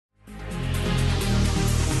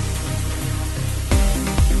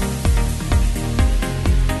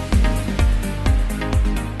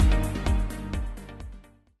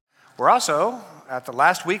We're also at the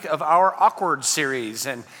last week of our Awkward series,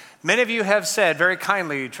 and many of you have said very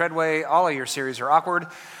kindly, Treadway, all of your series are awkward,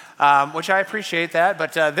 which I appreciate that,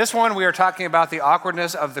 but this one we are talking about the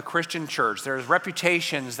awkwardness of the Christian church. There's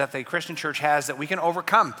reputations that the Christian church has that we can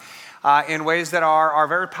overcome in ways that are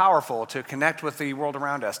very powerful to connect with the world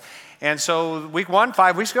around us. And so week one,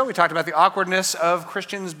 5 weeks ago, we talked about the awkwardness of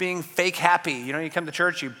Christians being fake happy. You know, you come to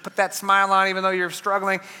church, you put that smile on even though you're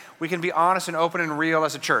struggling. We can be honest and open and real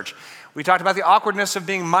as a church. We talked about the awkwardness of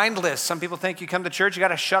being mindless. Some people think you come to church, you got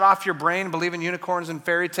to shut off your brain, believe in unicorns and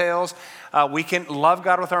fairy tales. We can love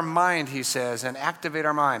God with our mind, he says, and activate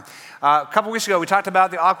our mind. A couple weeks ago, we talked about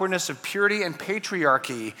the awkwardness of purity and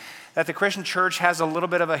patriarchy, that the Christian church has a little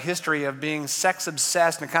bit of a history of being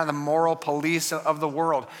sex-obsessed and kind of the moral police of the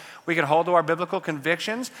world. We can hold to our biblical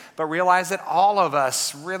convictions, but realize that all of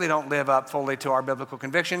us really don't live up fully to our biblical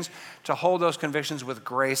convictions, to hold those convictions with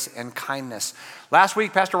grace and kindness. Last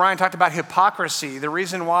week, Pastor Ryan talked about hypocrisy. The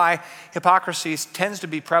reason why hypocrisy tends to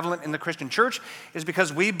be prevalent in the Christian church is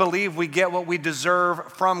because we believe we get what we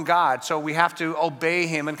deserve from God, so we have to obey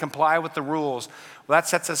him and comply with the rules. Well, that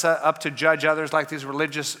sets us up to judge others like these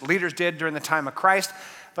religious leaders did during the time of Christ.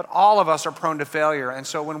 But all of us are prone to failure. And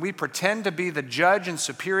so when we pretend to be the judge and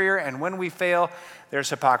superior, and when we fail, there's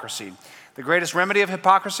hypocrisy. The greatest remedy of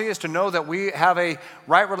hypocrisy is to know that we have a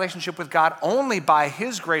right relationship with God only by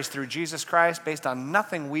his grace through Jesus Christ, based on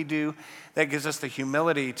nothing we do. That gives us the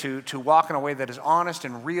humility to walk in a way that is honest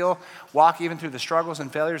and real, walk even through the struggles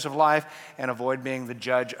and failures of life, and avoid being the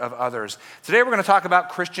judge of others. Today we're going to talk about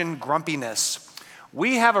Christian grumpiness.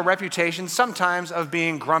 We have a reputation sometimes of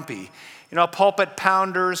being grumpy. You know, pulpit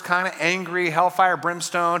pounders, kind of angry, hellfire,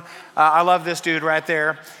 brimstone. I love this dude right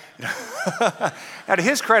there. Now, to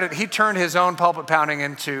his credit, he turned his own pulpit pounding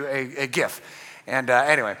into a GIF. And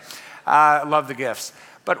anyway, I love the GIFs.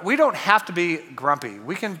 But we don't have to be grumpy.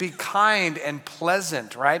 We can be kind and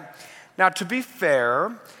pleasant, right? Now, to be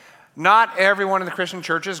fair, not everyone in the Christian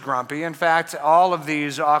church is grumpy. In fact, all of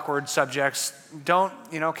these awkward subjects don't,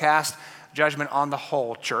 cast judgment on the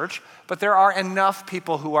whole church, but there are enough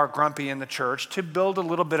people who are grumpy in the church to build a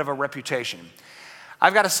little bit of a reputation.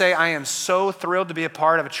 I've got to say, I am so thrilled to be a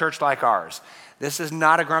part of a church like ours. This is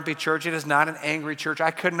not a grumpy church. It is not an angry church.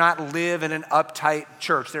 I could not live in an uptight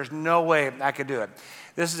church. There's no way I could do it.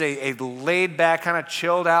 This is a laid-back, kind of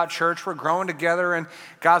chilled-out church. We're growing together in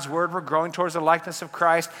God's Word. We're growing towards the likeness of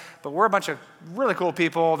Christ. But we're a bunch of really cool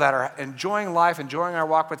people that are enjoying life, enjoying our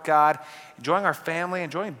walk with God, enjoying our family,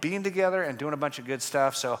 enjoying being together, and doing a bunch of good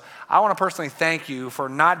stuff. So I want to personally thank you for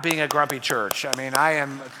not being a grumpy church. I mean, I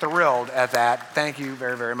am thrilled at that. Thank you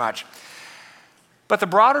very, very much. But the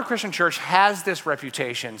broader Christian church has this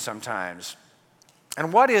reputation sometimes.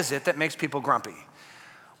 And what is it that makes people grumpy?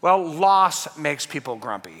 Well, loss makes people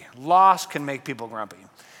grumpy. Loss can make people grumpy.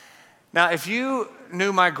 Now, if you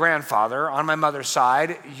knew my grandfather on my mother's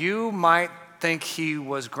side, you might think he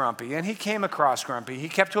was grumpy, and he came across grumpy. He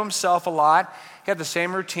kept to himself a lot. He had the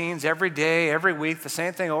same routines every day, every week, the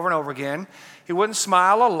same thing over and over again. He wouldn't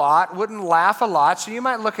smile a lot, wouldn't laugh a lot, so you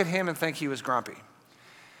might look at him and think he was grumpy.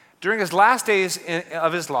 During his last days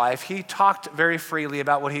of his life, he talked very freely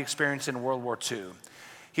about what he experienced in World War II.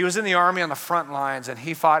 He was in the army on the front lines, and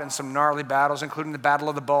he fought in some gnarly battles, including the Battle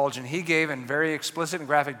of the Bulge, and he gave in very explicit and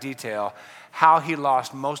graphic detail how he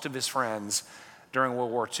lost most of his friends during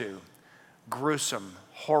World War II. Gruesome,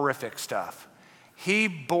 horrific stuff. He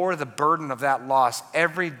bore the burden of that loss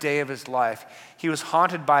every day of his life. He was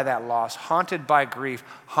haunted by that loss, haunted by grief,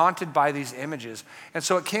 haunted by these images. And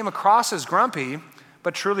so it came across as grumpy,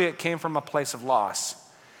 but truly it came from a place of loss.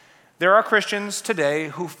 There are Christians today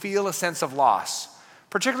who feel a sense of loss,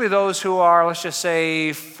 particularly those who are, let's just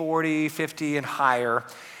say, 40, 50, and higher.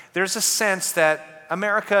 There's a sense that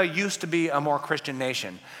America used to be a more Christian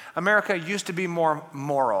nation. America used to be more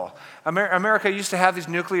moral. America used to have these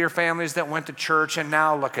nuclear families that went to church, and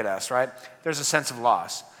now look at us, right? There's a sense of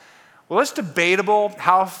loss. Well, it's debatable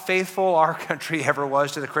how faithful our country ever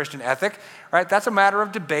was to the Christian ethic, right? That's a matter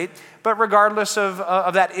of debate. But regardless of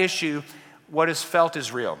that issue, what is felt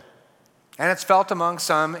is real. And it's felt among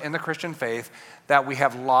some in the Christian faith that we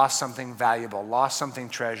have lost something valuable, lost something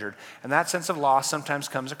treasured. And that sense of loss sometimes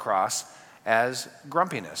comes across as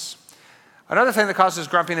grumpiness. Another thing that causes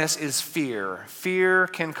grumpiness is fear. Fear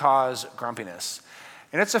can cause grumpiness.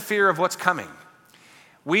 And it's a fear of what's coming.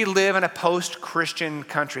 We live in a post-Christian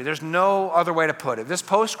country. There's no other way to put it. This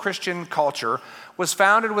post-Christian culture was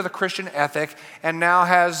founded with a Christian ethic and now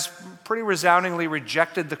has pretty resoundingly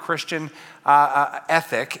rejected the Christian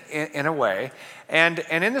ethic in a way. And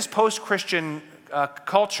in this post-Christian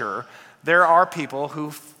culture, there are people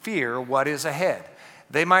who fear what is ahead.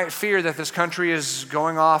 They might fear that this country is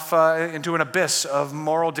going off into an abyss of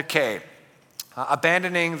moral decay,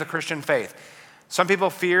 abandoning the Christian faith. Some people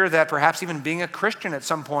fear that perhaps even being a Christian at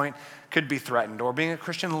some point could be threatened, or being a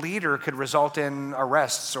Christian leader could result in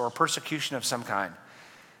arrests or persecution of some kind.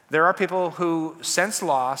 There are people who sense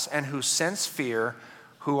loss and who sense fear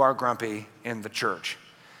who are grumpy in the church.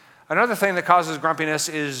 Another thing that causes grumpiness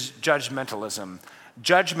is judgmentalism.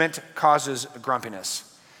 Judgment causes grumpiness.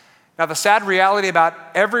 Now, the sad reality about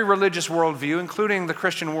every religious worldview, including the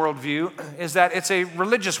Christian worldview, is that it's a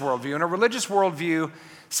religious worldview. And a religious worldview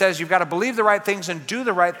says you've got to believe the right things and do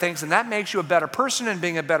the right things, and that makes you a better person, and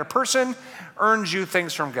being a better person earns you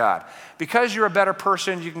things from God. Because you're a better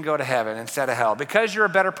person, you can go to heaven instead of hell. Because you're a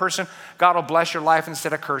better person, God will bless your life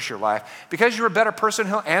instead of curse your life. Because you're a better person,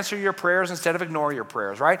 he'll answer your prayers instead of ignore your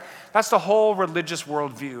prayers, right? That's the whole religious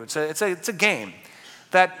worldview. It's a game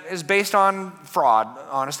that is based on fraud,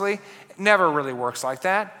 honestly. It never really works like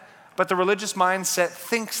that. But the religious mindset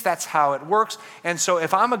thinks that's how it works. And so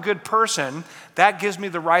if I'm a good person, that gives me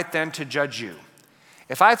the right then to judge you.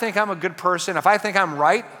 If I think I'm a good person, if I think I'm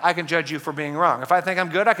right, I can judge you for being wrong. If I think I'm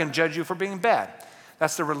good, I can judge you for being bad.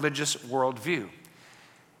 That's the religious worldview.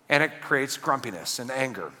 And it creates grumpiness and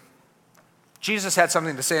anger. Jesus had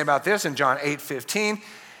something to say about this in John 8:15.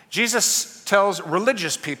 Jesus tells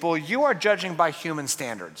religious people, you are judging by human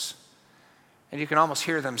standards. And you can almost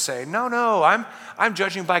hear them say, no, I'm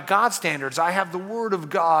judging by God's standards. I have the Word of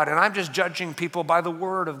God, and I'm just judging people by the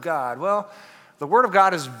Word of God. Well, the Word of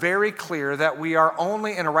God is very clear that we are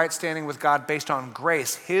only in a right standing with God based on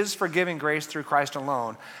grace, His forgiving grace through Christ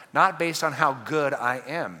alone, not based on how good I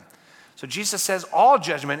am. So Jesus says all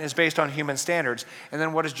judgment is based on human standards. And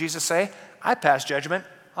then what does Jesus say? I pass judgment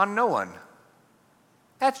on no one.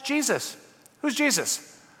 That's Jesus. Who's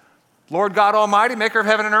Jesus? Lord God Almighty, maker of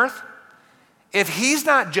heaven and earth? If he's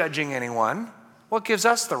not judging anyone, what gives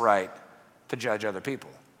us the right to judge other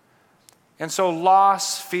people? And so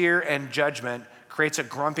loss, fear, and judgment creates a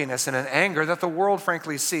grumpiness and an anger that the world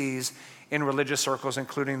frankly sees in religious circles,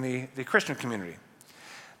 including the Christian community.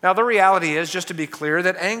 Now, the reality is, just to be clear,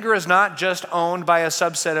 that anger is not just owned by a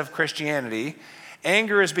subset of Christianity.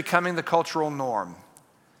 Anger is becoming the cultural norm.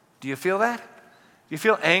 Do you feel that? Do you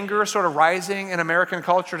feel anger sort of rising in American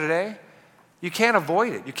culture today? You can't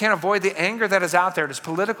avoid it. You can't avoid the anger that is out there. It is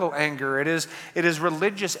political anger. It is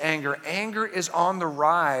religious anger. Anger is on the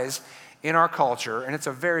rise in our culture, and it's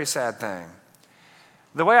a very sad thing.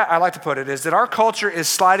 The way I like to put it is that our culture is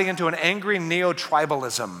sliding into an angry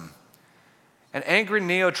neo-tribalism. An angry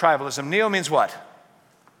neo-tribalism. Neo means what?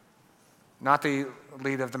 Not the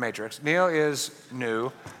lead of the Matrix. Neo is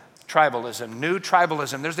new. Tribalism, new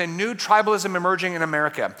tribalism. There's a new tribalism emerging in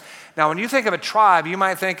America. Now, when you think of a tribe, you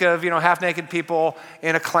might think of, half-naked people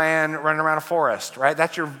in a clan running around a forest, right?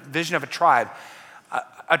 That's your vision of a tribe.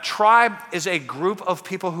 A tribe is a group of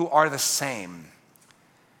people who are the same,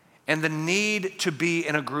 and the need to be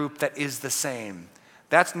in a group that is the same.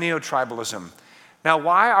 That's neo-tribalism. Now,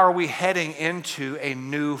 why are we heading into a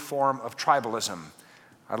new form of tribalism?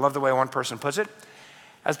 I love the way one person puts it.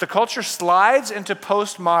 As the culture slides into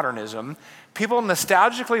postmodernism, people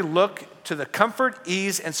nostalgically look to the comfort,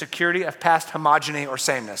 ease, and security of past homogeny or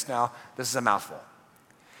sameness. Now, this is a mouthful.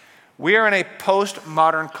 We are in a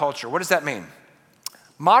postmodern culture. What does that mean?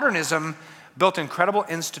 Modernism built incredible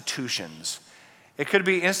institutions. It could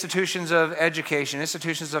be institutions of education,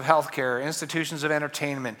 institutions of healthcare, institutions of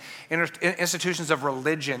entertainment, institutions of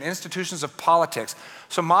religion, institutions of politics.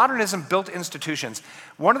 So modernism built institutions.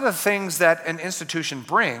 One of the things that an institution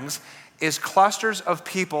brings is clusters of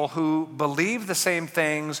people who believe the same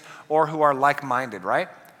things or who are like-minded, right?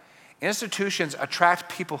 Institutions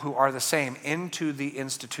attract people who are the same into the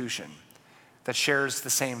institution that shares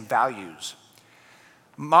the same values.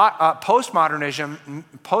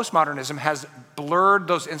 Postmodernism has blurred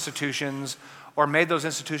those institutions or made those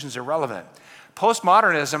institutions irrelevant.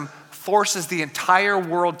 Postmodernism forces the entire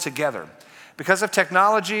world together. Because of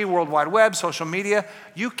technology, World Wide Web, social media,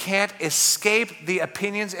 you can't escape the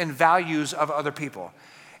opinions and values of other people.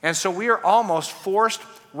 And so we are almost forced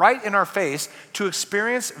right in our face to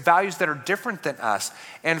experience values that are different than us.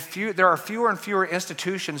 And there are fewer and fewer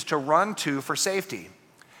institutions to run to for safety.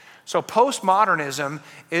 So postmodernism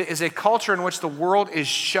is a culture in which the world is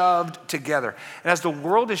shoved together. And as the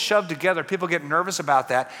world is shoved together, people get nervous about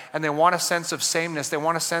that, and they want a sense of sameness. They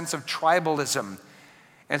want a sense of tribalism.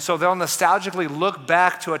 And so they'll nostalgically look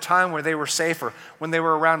back to a time where they were safer, when they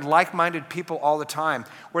were around like-minded people all the time,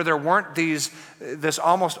 where there weren't this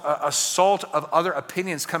almost assault of other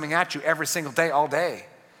opinions coming at you every single day, all day.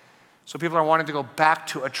 So people are wanting to go back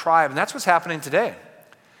to a tribe, and that's what's happening today.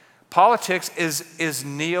 Politics is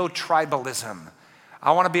neo-tribalism.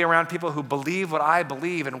 I want to be around people who believe what I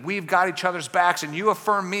believe, and we've got each other's backs, and you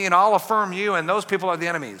affirm me, and I'll affirm you, and those people are the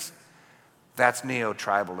enemies. That's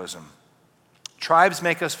neo-tribalism. Tribes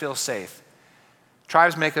make us feel safe.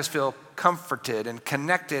 Tribes make us feel comforted and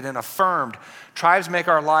connected and affirmed. Tribes make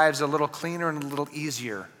our lives a little cleaner and a little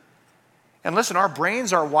easier. And listen, our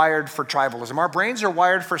brains are wired for tribalism. Our brains are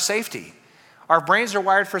wired for safety. Our brains are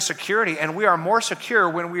wired for security, and we are more secure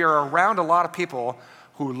when we are around a lot of people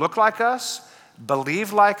who look like us,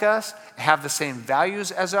 believe like us, have the same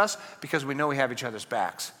values as us, because we know we have each other's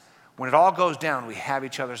backs. When it all goes down, we have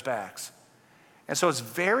each other's backs. And so it's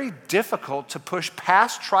very difficult to push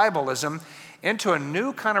past tribalism into a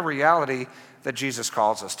new kind of reality that Jesus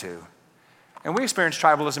calls us to. And we experience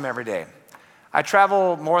tribalism every day. I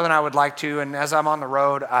travel more than I would like to, and as I'm on the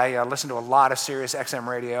road, I listen to a lot of Sirius XM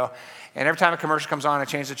radio. And every time a commercial comes on, I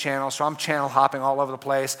change the channel, so I'm channel hopping all over the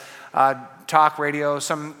place. Talk radio,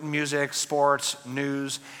 some music, sports,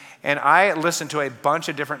 news. And I listen to a bunch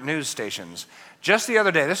of different news stations. Just the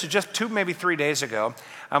other day, this is just 2, maybe 3 days ago,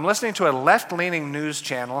 I'm listening to a left-leaning news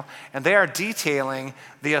channel, and they are detailing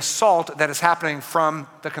the assault that is happening from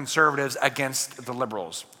the conservatives against the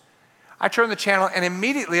liberals. I turn the channel, and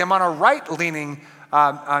immediately I'm on a right-leaning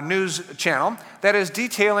news channel that is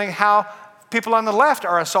detailing how people on the left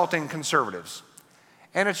are assaulting conservatives.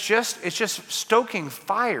 And it's just stoking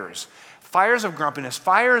fires of grumpiness,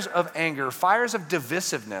 fires of anger, fires of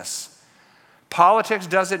divisiveness. Politics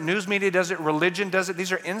does it, news media does it, religion does it.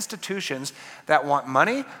 These are institutions that want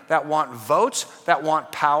money, that want votes, that want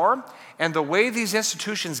power. And the way these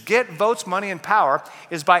institutions get votes, money, and power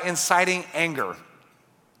is by inciting anger.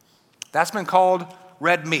 That's been called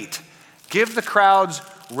red meat. Give the crowds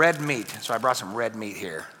red meat. So I brought some red meat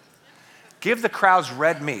here. Give the crowds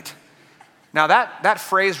red meat. Now that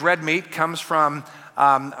phrase red meat comes from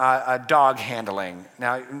dog handling.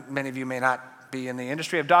 Now many of you may not be in the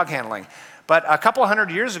industry of dog handling, but a couple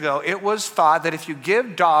hundred years ago it was thought that if you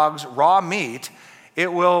give dogs raw meat,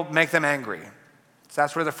 it will make them angry. So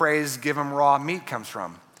that's where the phrase give them raw meat comes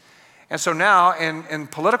from. And so now in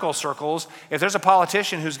political circles, if there's a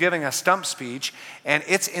politician who's giving a stump speech and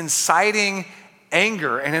it's inciting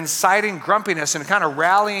anger and inciting grumpiness and kind of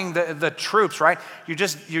rallying the troops, right?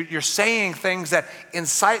 You're saying things that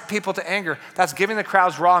incite people to anger. That's giving the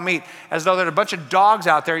crowds raw meat, as though there are a bunch of dogs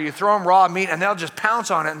out there. You throw them raw meat and they'll just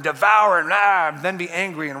pounce on it and devour it and then be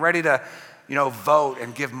angry and ready to, vote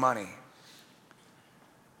and give money.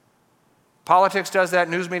 Politics does that,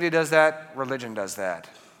 news media does that, religion does that.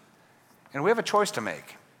 And we have a choice to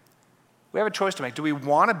make. We have a choice to make. Do we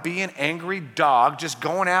want to be an angry dog just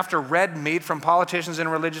going after red meat from politicians and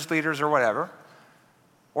religious leaders or whatever?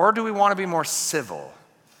 Or do we want to be more civil?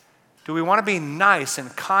 Do we want to be nice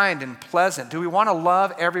and kind and pleasant? Do we want to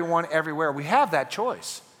love everyone everywhere? We have that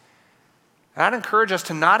choice. And I'd encourage us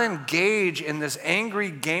to not engage in this angry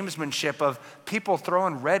gamesmanship of people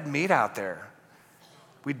throwing red meat out there.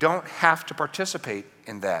 We don't have to participate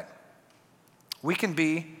in that. We can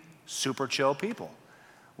be super chill people.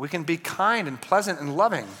 We can be kind and pleasant and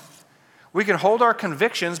loving. We can hold our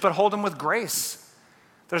convictions, but hold them with grace.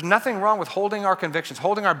 There's nothing wrong with holding our convictions,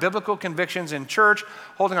 holding our biblical convictions in church,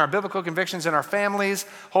 holding our biblical convictions in our families,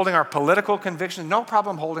 holding our political convictions. No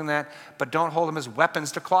problem holding that, but don't hold them as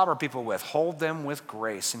weapons to clobber people with. Hold them with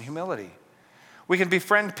grace and humility. We can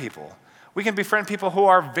befriend people. We can befriend people who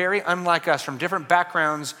are very unlike us, from different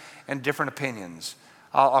backgrounds and different opinions.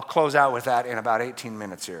 I'll close out with that in about 18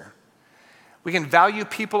 minutes here. We can value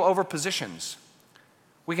people over positions.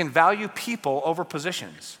 We can value people over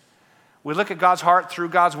positions. We look at God's heart through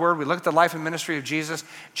God's word. We look at the life and ministry of Jesus.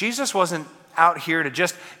 Jesus wasn't out here to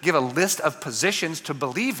just give a list of positions to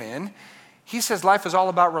believe in. He says life is all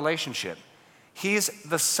about relationship. He's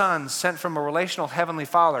the Son sent from a relational Heavenly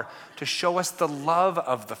Father to show us the love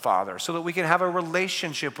of the Father so that we can have a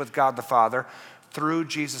relationship with God the Father through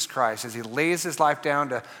Jesus Christ as he lays his life down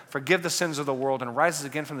to forgive the sins of the world and rises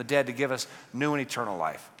again from the dead to give us new and eternal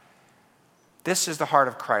life. This is the heart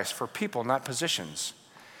of Christ for people, not positions.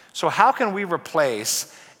 So how can we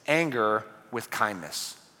replace anger with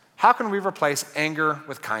kindness? How can we replace anger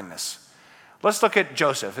with kindness? Let's look at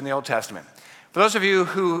Joseph in the Old Testament. For those of you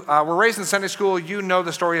who were raised in Sunday school, you know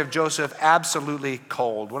the story of Joseph, absolutely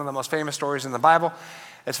cold. One of the most famous stories in the Bible.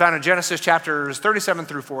 It's found in Genesis chapters 37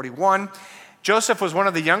 through 41. Joseph was one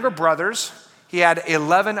of the younger brothers. He had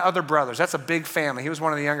 11 other brothers. That's a big family. He was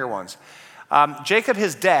one of the younger ones. Jacob,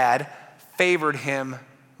 his dad, favored him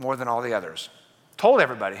more than all the others. Told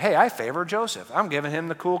everybody, hey, I favor Joseph. I'm giving him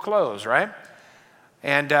the cool clothes, right?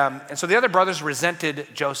 And so the other brothers resented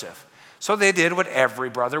Joseph. So they did what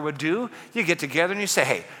every brother would do. You get together and you say,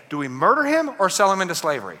 hey, do we murder him or sell him into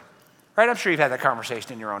slavery? Right? I'm sure you've had that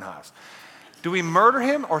conversation in your own house. Do we murder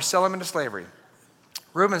him or sell him into slavery?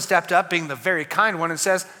 Reuben stepped up, being the very kind one, and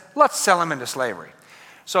says, let's sell him into slavery.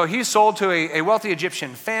 So he's sold to a wealthy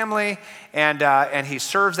Egyptian family, and he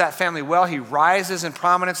serves that family well. He rises in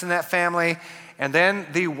prominence in that family. And then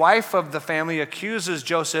the wife of the family accuses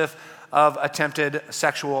Joseph of attempted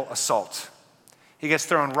sexual assault. He gets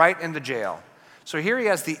thrown right into jail. So here he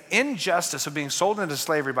has the injustice of being sold into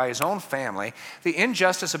slavery by his own family, the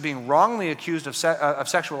injustice of being wrongly accused of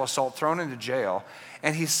sexual assault, thrown into jail,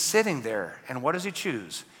 and he's sitting there. And what does he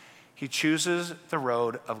choose? He chooses the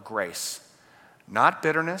road of grace. Not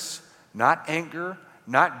bitterness, not anger,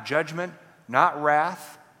 not judgment, not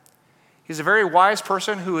wrath. He's a very wise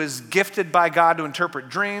person who is gifted by God to interpret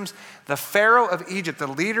dreams. The Pharaoh of Egypt, the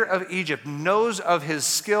leader of Egypt, knows of his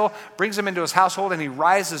skill, brings him into his household, and he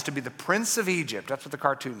rises to be the Prince of Egypt. That's what the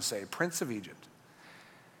cartoons say, Prince of Egypt.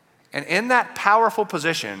 And in that powerful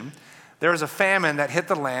position, there was a famine that hit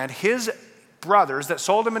the land. His brothers that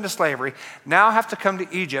sold him into slavery now have to come to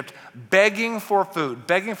Egypt begging for food,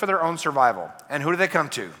 begging for their own survival. And who do they come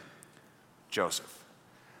to? Joseph.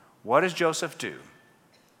 What does Joseph do?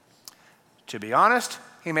 To be honest,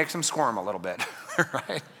 he makes them squirm a little bit,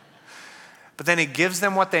 right? But then he gives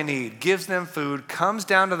them what they need, gives them food, comes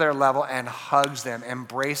down to their level and hugs them,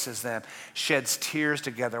 embraces them, sheds tears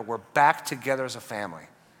together. We're back together as a family.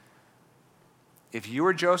 If you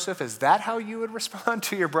were Joseph, is that how you would respond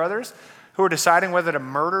to your brothers who are deciding whether to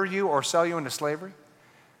murder you or sell you into slavery?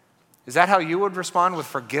 Is that how you would respond, with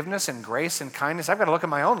forgiveness and grace and kindness? I've got to look at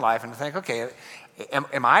my own life and think, okay,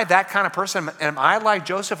 am I that kind of person? Am I like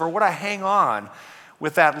Joseph, or would I hang on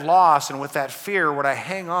with that loss and with that fear? Would I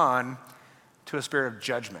hang on to a spirit of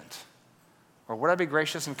judgment? Or would I be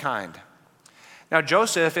gracious and kind? Now,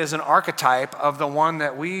 Joseph is an archetype of the one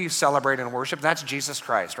that we celebrate and worship. That's Jesus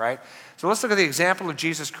Christ, right? So let's look at the example of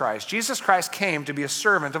Jesus Christ. Jesus Christ came to be a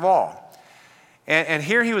servant of all. And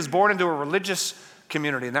here he was born into a religious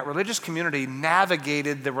community, and that religious community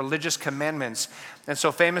navigated the religious commandments. And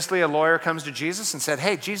so famously, a lawyer comes to Jesus and said,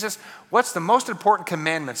 hey, Jesus, what's the most important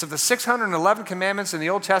commandments? Of the 611 commandments in the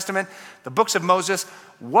Old Testament, the books of Moses,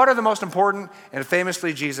 what are the most important? And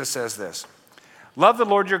famously, Jesus says this: love the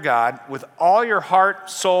Lord your God with all your heart,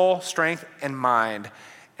 soul, strength, and mind,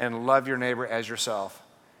 and love your neighbor as yourself.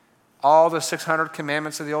 All the 600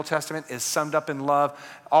 commandments of the Old Testament is summed up in love.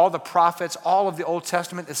 All the prophets, all of the Old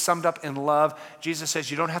Testament is summed up in love. Jesus says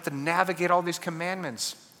you don't have to navigate all these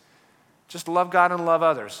commandments. Just love God and love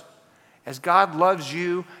others. As God loves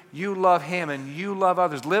you, you love him and you love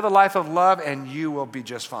others. Live a life of love and you will be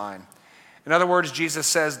just fine. In other words, Jesus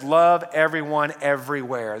says, love everyone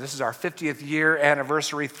everywhere. This is our 50th year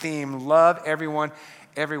anniversary theme, love everyone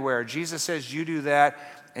everywhere. Jesus says you do that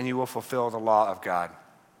and you will fulfill the law of God.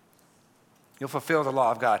 You'll fulfill the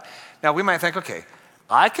law of God. Now, we might think, okay,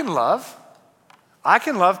 I can love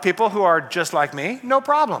people who are just like me, no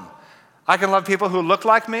problem. I can love people who look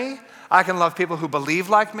like me. I can love people who believe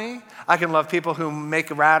like me. I can love people who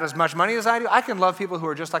make around as much money as I do. I can love people who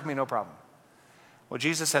are just like me, no problem. Well,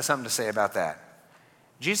 Jesus has something to say about that.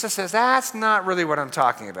 Jesus says, that's not really what I'm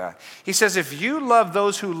talking about. He says, if you love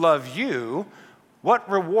those who love you, what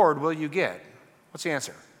reward will you get? What's the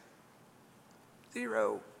answer?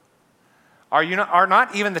 0. Are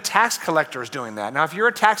not even the tax collectors doing that? Now, if you're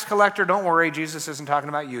a tax collector, don't worry. Jesus isn't talking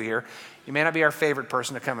about you here. You may not be our favorite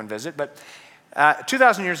person to come and visit, but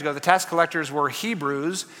 2,000 years ago, the tax collectors were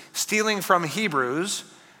Hebrews stealing from Hebrews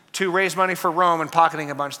to raise money for Rome and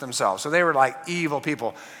pocketing a bunch themselves. So they were like evil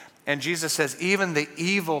people. And Jesus says even the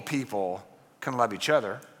evil people can love each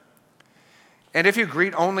other. And if you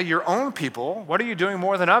greet only your own people, what are you doing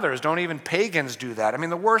more than others? Don't even pagans do that? I mean,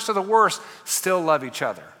 the worst of the worst still love each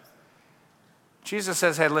other. Jesus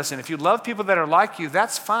says, hey, listen, if you love people that are like you,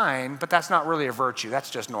 that's fine, but that's not really a virtue. That's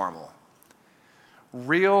just normal.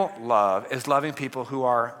 Real love is loving people who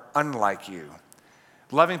are unlike you,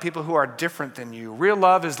 loving people who are different than you. Real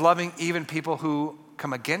love is loving even people who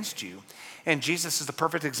come against you. And Jesus is the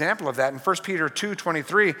perfect example of that. In 1 Peter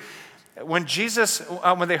 2:23,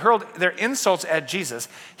 when they hurled their insults at Jesus,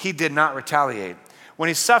 he did not retaliate. When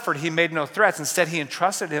he suffered, he made no threats. Instead, he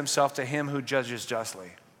entrusted himself to him who judges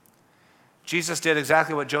justly. Jesus did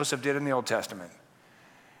exactly what Joseph did in the Old Testament.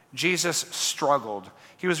 Jesus struggled.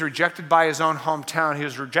 He was rejected by his own hometown. He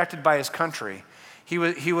was rejected by his country. He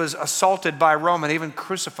was assaulted by Rome and even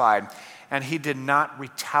crucified, and he did not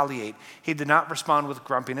retaliate. He did not respond with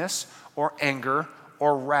grumpiness or anger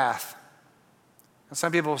or wrath. And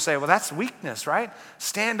some people will say, well, that's weakness, right?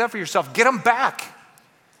 Stand up for yourself. Get them back.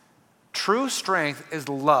 True strength is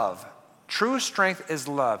love. True strength is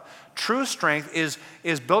love. True strength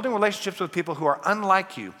is building relationships with people who are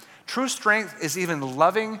unlike you. True strength is even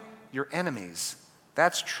loving your enemies.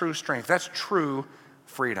 That's true strength. That's true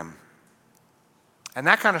freedom. And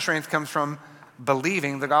that kind of strength comes from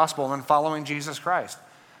believing the gospel and following Jesus Christ.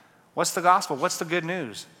 What's the gospel? What's the good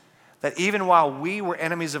news? That even while we were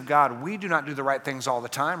enemies of God, we do not do the right things all the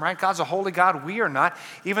time, right? God's a holy God. We are not.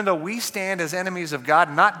 Even though we stand as enemies of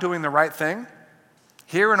God, not doing the right thing,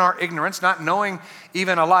 here in our ignorance, not knowing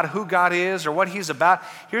even a lot of who God is or what he's about,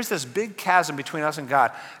 here's this big chasm between us and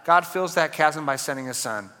God. God fills that chasm by sending his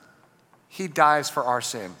son. He dies for our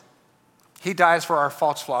sin. He dies for our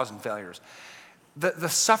faults, flaws, and failures. The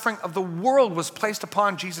suffering of the world was placed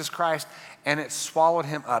upon Jesus Christ, and it swallowed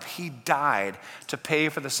him up. He died to pay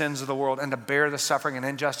for the sins of the world and to bear the suffering and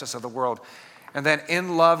injustice of the world. And then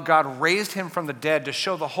in love, God raised him from the dead to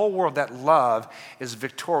show the whole world that love is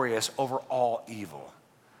victorious over all evil.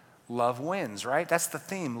 Love wins, right? That's the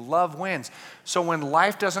theme. Love wins. So when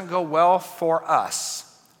life doesn't go well for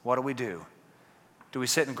us, what do? Do we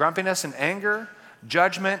sit in grumpiness and anger,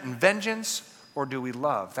 judgment and vengeance, or do we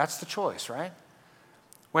love? That's the choice, right?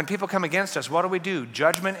 When people come against us, what do?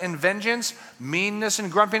 Judgment and vengeance, meanness and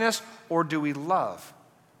grumpiness, or do we love?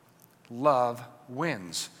 Love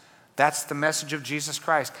wins. That's the message of Jesus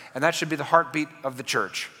Christ, and that should be the heartbeat of the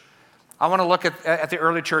church. I want to look at the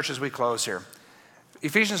early church as we close here.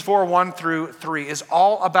 Ephesians 4:1-3 is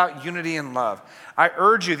all about unity and love. I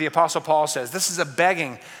urge you, the Apostle Paul says, this is a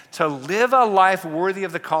begging to live a life worthy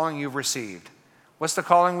of the calling you've received. What's the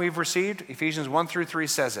calling we've received? Ephesians 1-3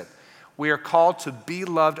 says it. We are called to be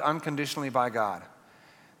loved unconditionally by God.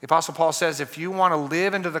 The Apostle Paul says, if you want to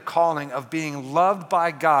live into the calling of being loved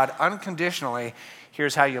by God unconditionally,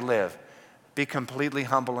 here's how you live. Be completely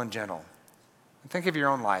humble and gentle. Think of your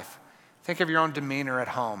own life. Think of your own demeanor at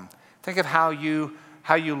home. Think of how you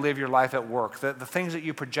live your life at work, the things that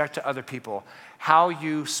you project to other people, how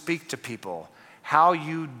you speak to people, how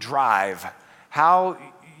you drive, how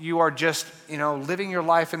you are just, living your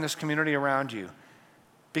life in this community around you.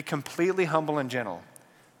 Be completely humble and gentle.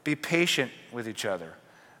 Be patient with each other,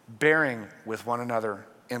 bearing with one another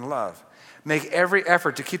in love. Make every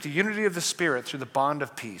effort to keep the unity of the Spirit through the bond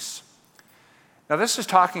of peace. Now, this is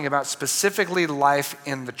talking about specifically life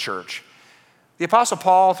in the church. The Apostle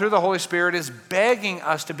Paul, through the Holy Spirit, is begging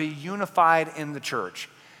us to be unified in the church.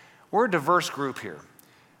 We're a diverse group here,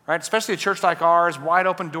 right? Especially a church like ours, wide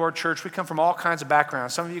open door church. We come from all kinds of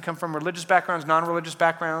backgrounds. Some of you come from religious backgrounds, non-religious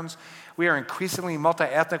backgrounds. We are increasingly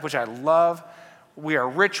multi-ethnic, which I love. We are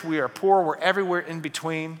rich, we are poor, we're everywhere in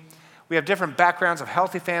between. We have different backgrounds of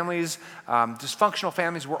healthy families, dysfunctional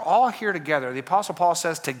families. We're all here together. The Apostle Paul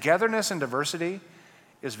says togetherness and diversity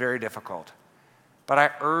is very difficult. But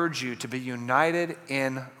I urge you to be united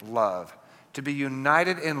in love. To be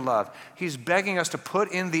united in love. He's begging us to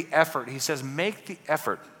put in the effort. He says, make the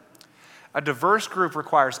effort. A diverse group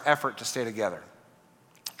requires effort to stay together.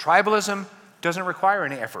 Tribalism doesn't require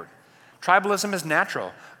any effort. Tribalism is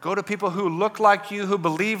natural. Go to people who look like you, who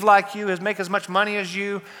believe like you, who make as much money as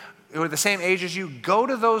you, who are the same age as you. Go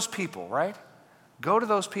to those people, right? Go to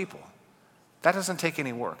those people. That doesn't take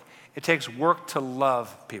any work. It takes work to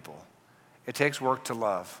love people. It takes work to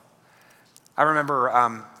love. I remember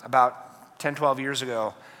about 10, 12 years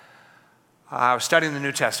ago, I was studying the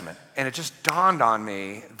New Testament, and it just dawned on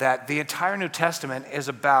me that the entire New Testament is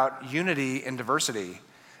about unity and diversity.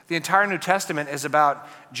 The entire New Testament is about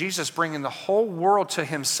Jesus bringing the whole world to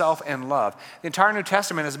himself in love. The entire New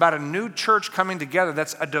Testament is about a new church coming together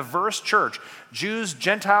that's a diverse church. Jews,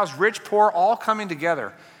 Gentiles, rich, poor, all coming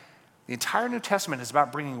together. The entire New Testament is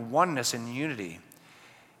about bringing oneness and unity.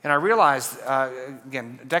 And I realized,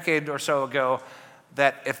 again, a decade or so ago,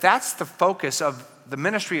 that if that's the focus of the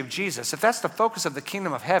ministry of Jesus, if that's the focus of the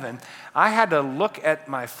kingdom of heaven, I had to look at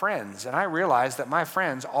my friends, and I realized that my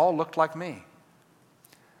friends all looked like me.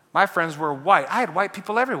 My friends were white. I had white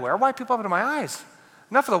people everywhere, white people up to my eyes.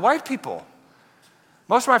 Enough of the white people.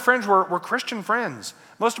 Most of my friends were Christian friends.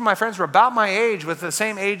 Most of my friends were about my age with the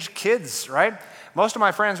same age kids, right? Most of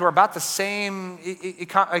my friends were about the same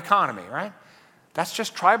economy, right? That's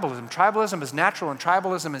just tribalism. Tribalism is natural and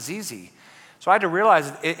tribalism is easy. So I had to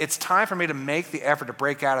realize it's time for me to make the effort to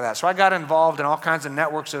break out of that. So I got involved in all kinds of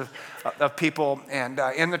networks of people and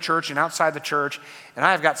in the church and outside the church. And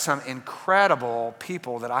I've got some incredible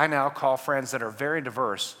people that I now call friends that are very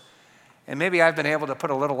diverse. And maybe I've been able to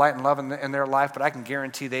put a little light and love in their life, but I can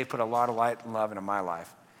guarantee they put a lot of light and love into my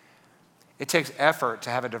life. It takes effort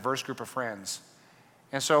to have a diverse group of friends.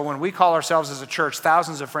 And so when we call ourselves as a church,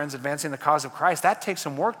 thousands of friends advancing the cause of Christ, that takes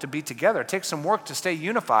some work to be together. It takes some work to stay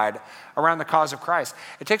unified around the cause of Christ.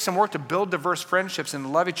 It takes some work to build diverse friendships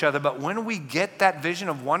and love each other. But when we get that vision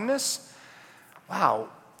of oneness, wow,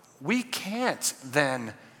 we can't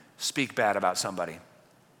then speak bad about somebody.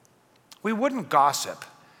 We wouldn't gossip.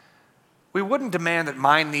 We wouldn't demand that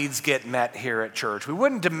my needs get met here at church. We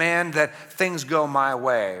wouldn't demand that things go my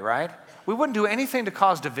way, right? We wouldn't do anything to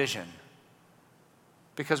cause division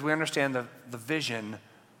because we understand the vision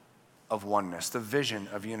of oneness, the vision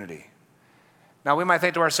of unity. Now, we might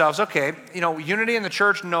think to ourselves, okay, unity in the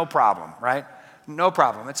church, no problem, right? No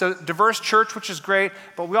problem. It's a diverse church, which is great,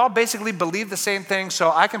 but we all basically believe the same thing,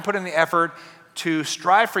 so I can put in the effort to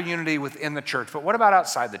strive for unity within the church. But what about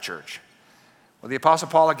outside the church? Well, the Apostle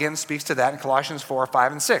Paul again speaks to that in Colossians 4,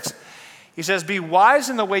 5, and 6. He says, be wise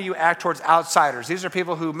in the way you act towards outsiders. These are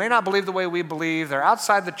people who may not believe the way we believe. They're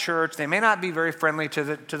outside the church. They may not be very friendly to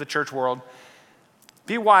the church world.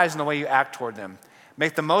 Be wise in the way you act toward them.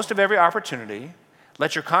 Make the most of every opportunity.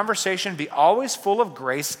 Let your conversation be always full of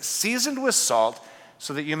grace, seasoned with salt,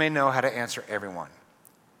 so that you may know how to answer everyone.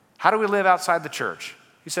 How do we live outside the church?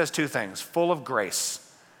 He says two things, full of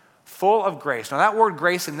grace. Full of grace. Now that word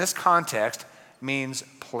grace in this context means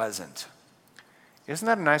pleasant. Isn't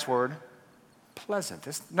that a nice word? Pleasant.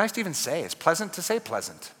 It's nice to even say. It's pleasant to say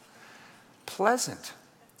pleasant. Pleasant.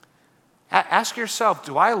 Ask yourself,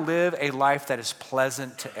 do I live a life that is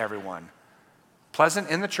pleasant to everyone? Pleasant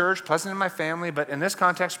in the church, pleasant in my family, but in this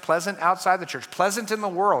context, pleasant outside the church, pleasant in the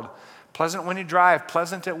world, pleasant when you drive,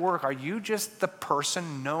 pleasant at work. Are you just the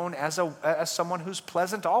person known as someone who's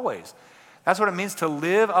pleasant always? That's what it means to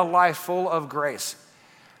live a life full of grace.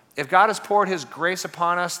 If God has poured his grace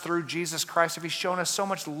upon us through Jesus Christ, if he's shown us so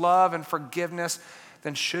much love and forgiveness,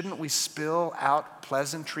 then shouldn't we spill out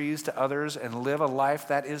pleasantries to others and live a life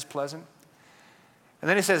that is pleasant? And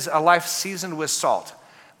then he says, a life seasoned with salt.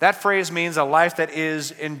 That phrase means a life that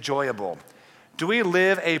is enjoyable. Do we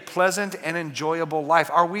live a pleasant and enjoyable life?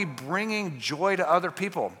 Are we bringing joy to other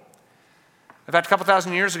people? In fact, a couple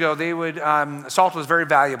thousand years ago, salt was very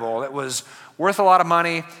valuable. It was worth a lot of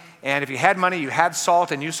money. And if you had money, you had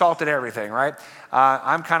salt, and you salted everything, right?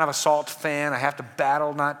 I'm kind of a salt fan. I have to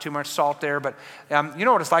battle not too much salt there. But you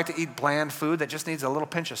know what it's like to eat bland food that just needs a little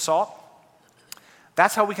pinch of salt?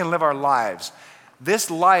 That's how we can live our lives. This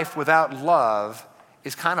life without love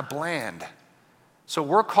is kind of bland. So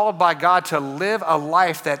we're called by God to live a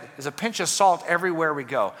life that is a pinch of salt everywhere we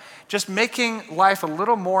go. Just making life a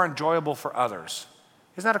little more enjoyable for others.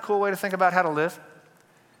 Isn't that a cool way to think about how to live?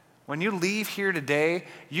 When you leave here today,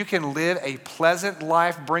 you can live a pleasant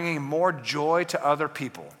life, bringing more joy to other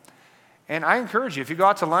people. And I encourage you, if you go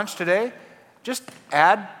out to lunch today, just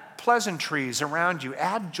add pleasantries around you.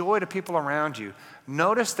 Add joy to people around you.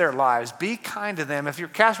 Notice their lives. Be kind to them. If your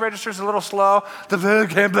cash register is a little slow, I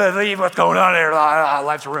can't believe what's going on here.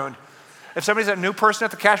 Life's ruined. If somebody's a new person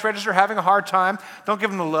at the cash register having a hard time, don't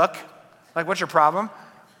give them the look. Like, what's your problem?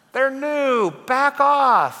 They're new. Back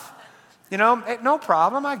off. No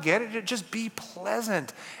problem, I get it. Just be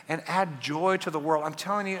pleasant and add joy to the world. I'm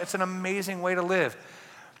telling you, it's an amazing way to live.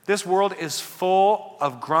 This world is full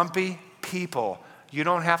of grumpy people. You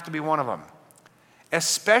don't have to be one of them.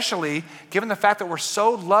 Especially given the fact that we're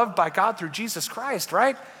so loved by God through Jesus Christ,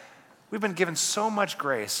 right? We've been given so much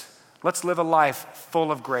grace. Let's live a life full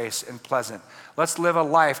of grace and pleasant. Let's live a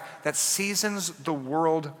life that seasons the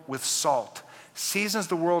world with salt. Seasons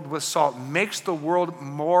the world with salt, makes the world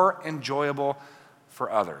more enjoyable for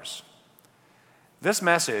others. This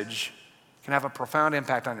message can have a profound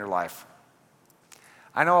impact on your life.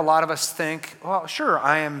 I know a lot of us think, well, sure,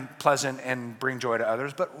 I am pleasant and bring joy to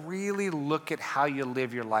others, but really look at how you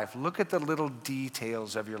live your life. Look at the little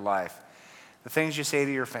details of your life, the things you say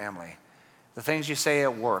to your family, the things you say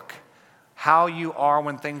at work, how you are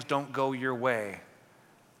when things don't go your way.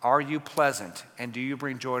 Are you pleasant, and do you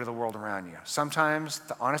bring joy to the world around you? Sometimes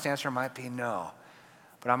the honest answer might be no,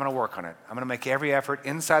 but I'm going to work on it. I'm going to make every effort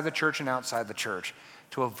inside the church and outside the church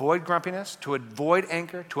to avoid grumpiness, to avoid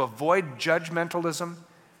anger, to avoid judgmentalism,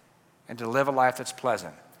 and to live a life that's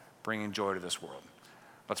pleasant, bringing joy to this world.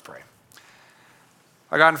 Let's pray.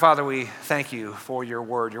 Our God and Father, we thank you for your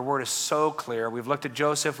word. Your word is so clear. We've looked at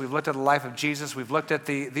Joseph, we've looked at the life of Jesus, we've looked at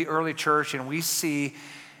the early church, and we see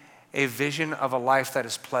a vision of a life that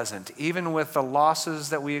is pleasant, even with the losses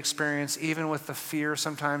that we experience, even with the fear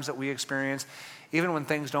sometimes that we experience, even when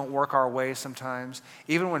things don't work our way sometimes,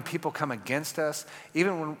 even when people come against us,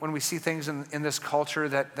 even when we see things in this culture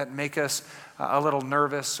that make us a little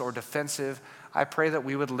nervous or defensive. I pray that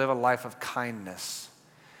we would live a life of kindness,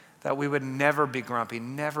 that we would never be grumpy,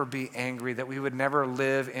 never be angry, that we would never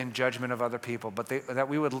live in judgment of other people, but that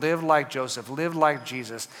we would live like Joseph, live like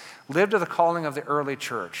Jesus, live to the calling of the early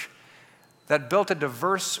church that built a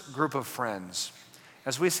diverse group of friends.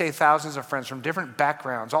 As we say, thousands of friends from different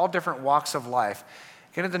backgrounds, all different walks of life,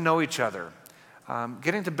 getting to know each other,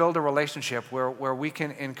 getting to build a relationship where we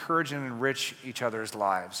can encourage and enrich each other's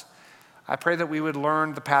lives. I pray that we would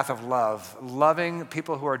learn the path of love. Loving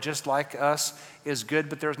people who are just like us is good,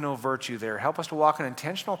 but there's no virtue there. Help us to walk an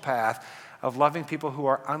intentional path of loving people who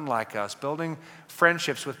are unlike us, building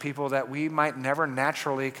friendships with people that we might never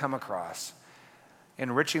naturally come across,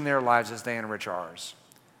 enriching their lives as they enrich ours.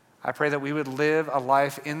 I pray that we would live a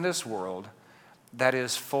life in this world that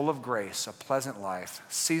is full of grace, a pleasant life,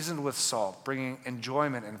 seasoned with salt, bringing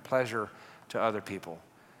enjoyment and pleasure to other people.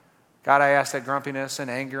 God, I ask that grumpiness and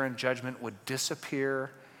anger and judgment would disappear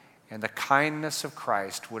and the kindness of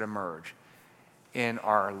Christ would emerge in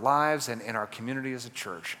our lives and in our community as a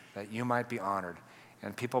church, that you might be honored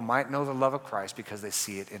and people might know the love of Christ because they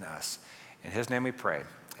see it in us. In his name we pray.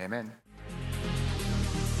 Amen.